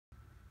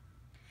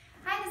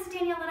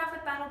Tanya Lidoff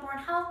with Battleborn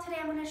Health. Today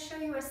I'm going to show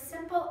you a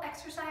simple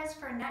exercise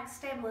for neck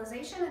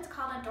stabilization. It's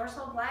called a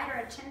dorsal glide or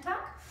a chin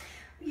tuck.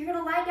 You're going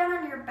to lie down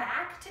on your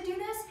back to do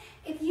this.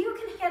 If you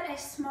can get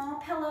a small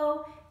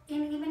pillow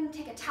and even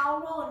take a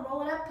towel roll and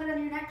roll it up, put it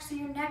on your neck so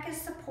your neck is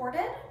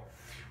supported.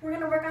 We're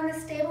going to work on the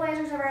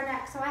stabilizers of our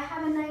neck. So I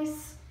have a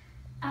nice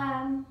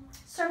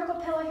cervical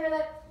pillow here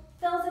that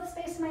fills up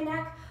space in my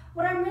neck.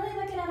 What I'm really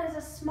looking at is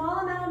a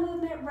small amount of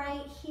movement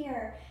right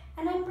here.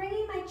 And I'm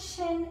bringing my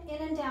chin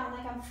in and down,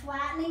 like I'm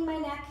flattening my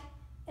neck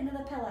into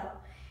the pillow.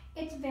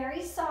 It's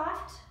very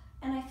soft,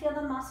 and I feel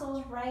the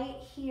muscles right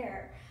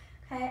here.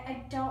 Okay,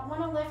 I don't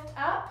want to lift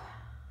up,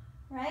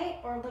 right,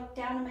 or look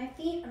down to my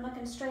feet. I'm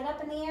looking straight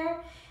up in the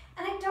air.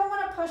 And I don't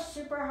want to push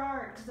super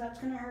hard, because that's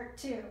going to hurt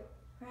too,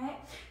 right?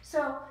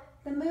 So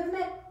the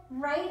movement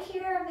right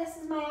here, this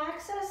is my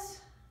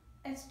axis.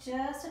 It's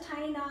just a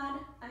tiny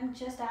nod. I'm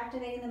just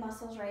activating the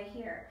muscles right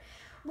here.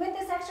 With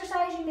this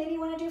exercise, you maybe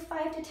want to do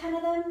 5 to 10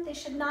 of them. They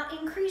should not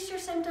increase your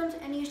symptoms,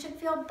 and you should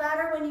feel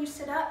better when you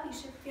sit up. You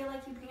should feel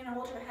like you can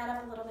hold your head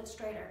up a little bit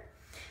straighter.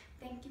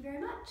 Thank you very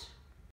much.